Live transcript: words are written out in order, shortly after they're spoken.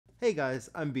Hey guys,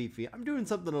 I'm Beefy. I'm doing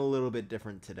something a little bit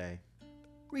different today.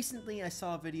 Recently, I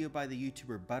saw a video by the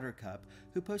YouTuber Buttercup,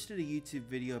 who posted a YouTube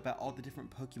video about all the different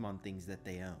Pokemon things that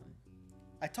they own.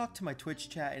 I talked to my Twitch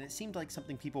chat and it seemed like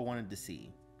something people wanted to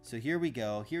see. So here we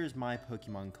go, here's my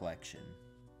Pokemon collection.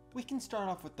 We can start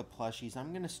off with the plushies. I'm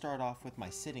going to start off with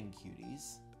my sitting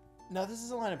cuties. Now this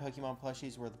is a line of Pokemon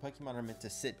plushies where the Pokemon are meant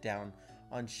to sit down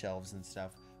on shelves and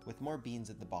stuff, with more beans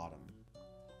at the bottom.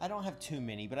 I don't have too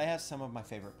many, but I have some of my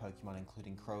favorite Pokemon,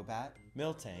 including Crobat,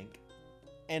 Miltank,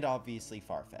 and obviously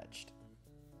Farfetch'd.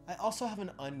 I also have an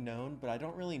unknown, but I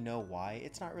don't really know why.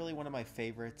 It's not really one of my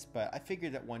favorites, but I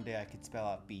figured that one day I could spell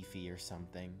out Beefy or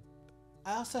something.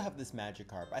 I also have this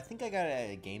Magikarp. I think I got it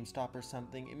at a GameStop or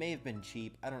something. It may have been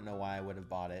cheap. I don't know why I would have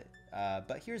bought it,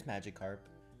 but here's Magikarp.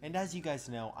 And as you guys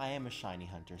know, I am a shiny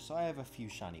hunter, so I have a few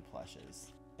shiny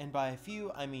plushes. And by a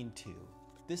few, I mean two.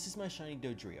 This is my shiny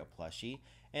Dodrio plushie,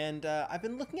 and I've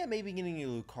been looking at maybe getting a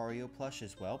Lucario plush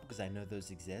as well, because I know those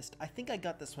exist. I think I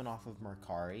got this one off of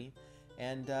Mercari,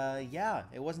 and yeah,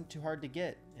 it wasn't too hard to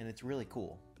get, and it's really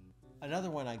cool.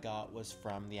 Another one I got was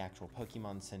from the actual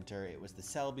Pokemon Center. It was the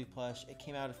Celebi plush. It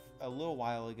came out a little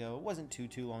while ago. It wasn't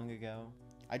too long ago.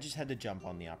 I just had to jump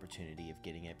on the opportunity of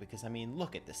getting it because, I mean,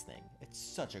 look at this thing. It's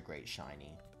such a great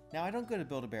shiny. Now, I don't go to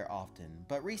Build-A-Bear often,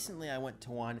 but recently I went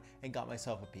to one and got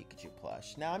myself a Pikachu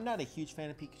plush. Now, I'm not a huge fan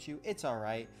of Pikachu. It's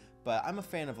alright, but I'm a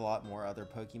fan of a lot more other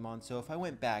Pokemon, so if I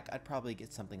went back, I'd probably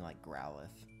get something like Growlithe.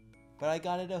 But I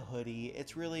got it a hoodie.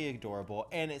 It's really adorable,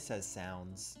 and it says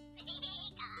sounds.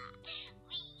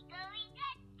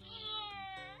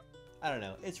 I don't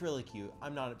know, it's really cute.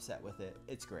 I'm not upset with it.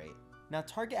 It's great. Now,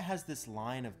 Target has this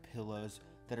line of pillows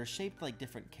that are shaped like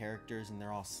different characters and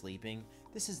they're all sleeping.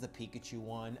 This is the Pikachu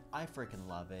one. I freaking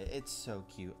love it. It's so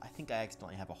cute. I think I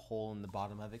accidentally have a hole in the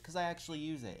bottom of it because I actually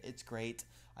use it. It's great.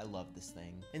 I love this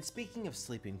thing. And speaking of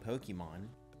sleeping Pokemon,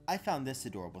 I found this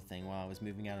adorable thing while I was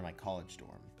moving out of my college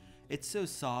dorm. It's so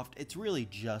soft. It's really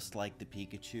just like the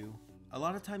Pikachu. A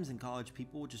lot of times in college,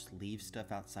 people will just leave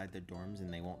stuff outside their dorms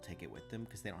and they won't take it with them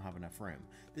because they don't have enough room.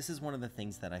 This is one of the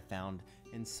things that I found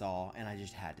and saw, and I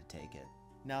just had to take it.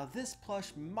 Now, this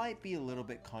plush might be a little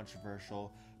bit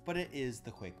controversial, but it is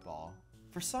the Quick Ball.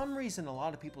 For some reason, a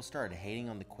lot of people started hating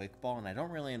on the Quick Ball, and I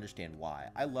don't really understand why.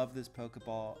 I love this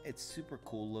Pokeball. It's super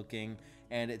cool looking,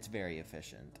 and it's very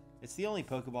efficient. It's the only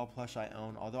Pokeball plush I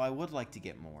own, although I would like to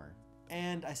get more.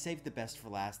 And I saved the best for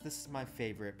last. This is my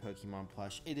favorite Pokemon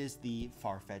plush. It is the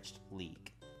Farfetch'd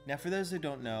Leek. Now, for those who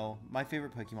don't know, my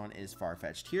favorite Pokemon is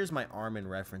Farfetch'd. Here's my arm in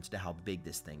reference to how big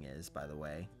this thing is, by the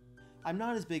way. I'm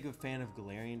not as big of a fan of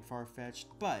Galarian Farfetch'd,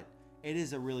 but it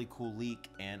is a really cool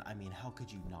leek, and I mean, how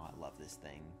could you not love this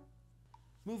thing?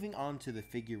 Moving on to the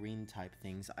figurine type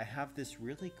things, I have this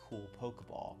really cool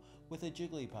Pokeball with a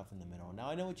Jigglypuff in the middle. Now,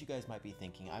 I know what you guys might be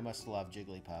thinking, I must love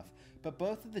Jigglypuff, but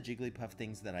both of the Jigglypuff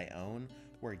things that I own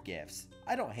were gifts.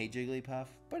 I don't hate Jigglypuff,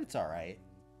 but it's alright.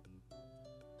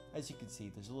 As you can see,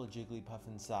 there's a little Jigglypuff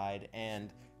inside,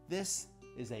 and this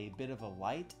is a bit of a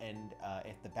light, and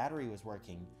if the battery was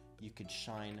working, you could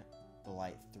shine the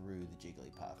light through the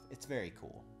Jigglypuff. It's very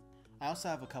cool. I also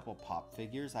have a couple pop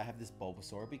figures. I have this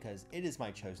Bulbasaur because it is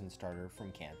my chosen starter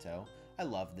from Kanto. I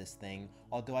love this thing,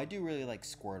 although I do really like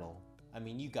Squirtle. I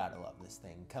mean, you gotta love this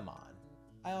thing, come on.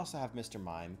 I also have Mr.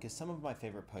 Mime because some of my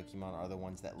favorite Pokemon are the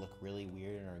ones that look really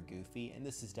weird and are goofy, and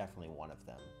this is definitely one of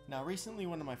them. Now, recently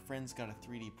one of my friends got a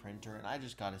 3D printer, and I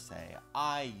just gotta say,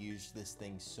 I used this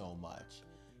thing so much.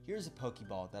 Here's a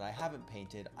Pokeball that I haven't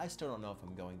painted. I still don't know if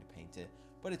I'm going to paint it,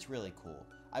 but it's really cool.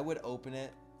 I would open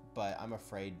it, but I'm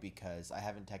afraid because I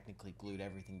haven't technically glued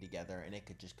everything together and it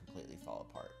could just completely fall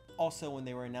apart. Also, when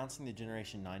they were announcing the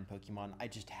Generation 9 Pokemon, I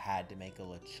just had to make a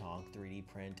Lechonk 3D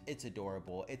print. It's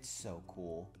adorable. It's so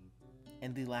cool.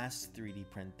 And the last 3D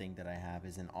print thing that I have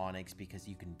is an Onix because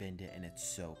you can bend it and it's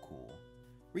so cool.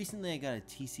 Recently, I got a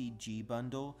TCG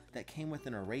bundle that came with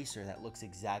an eraser that looks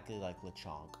exactly like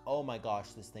Lechonk. Oh my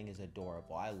gosh, this thing is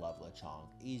adorable. I love Lechonk.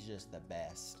 He's just the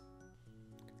best.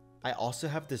 I also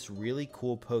have this really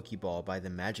cool Pokeball by the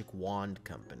Magic Wand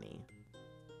Company.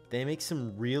 They make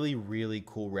some really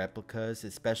cool replicas,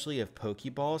 especially of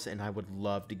Pokeballs, and I would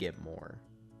love to get more.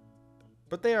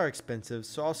 But they are expensive,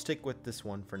 so I'll stick with this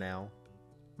one for now.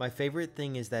 My favorite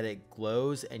thing is that it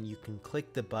glows and you can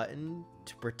click the button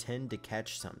to pretend to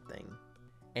catch something.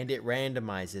 And it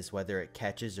randomizes whether it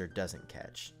catches or doesn't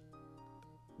catch.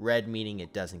 Red meaning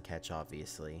it doesn't catch,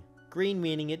 obviously. Green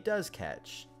meaning it does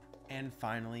catch. And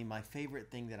finally, my favorite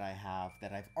thing that I have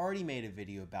that I've already made a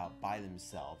video about by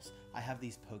themselves, I have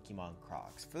these Pokemon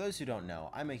Crocs. For those who don't know,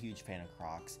 I'm a huge fan of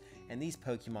Crocs, and these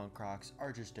Pokemon Crocs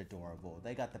are just adorable.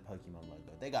 They got the Pokemon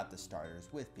logo, they got the starters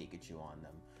with Pikachu on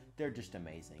them. They're just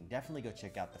amazing. Definitely go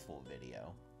check out the full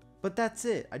video. But that's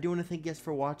it. I do want to thank you guys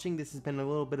for watching. This has been a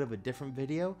little bit of a different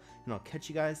video, and I'll catch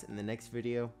you guys in the next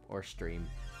video or stream.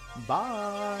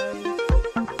 Bye!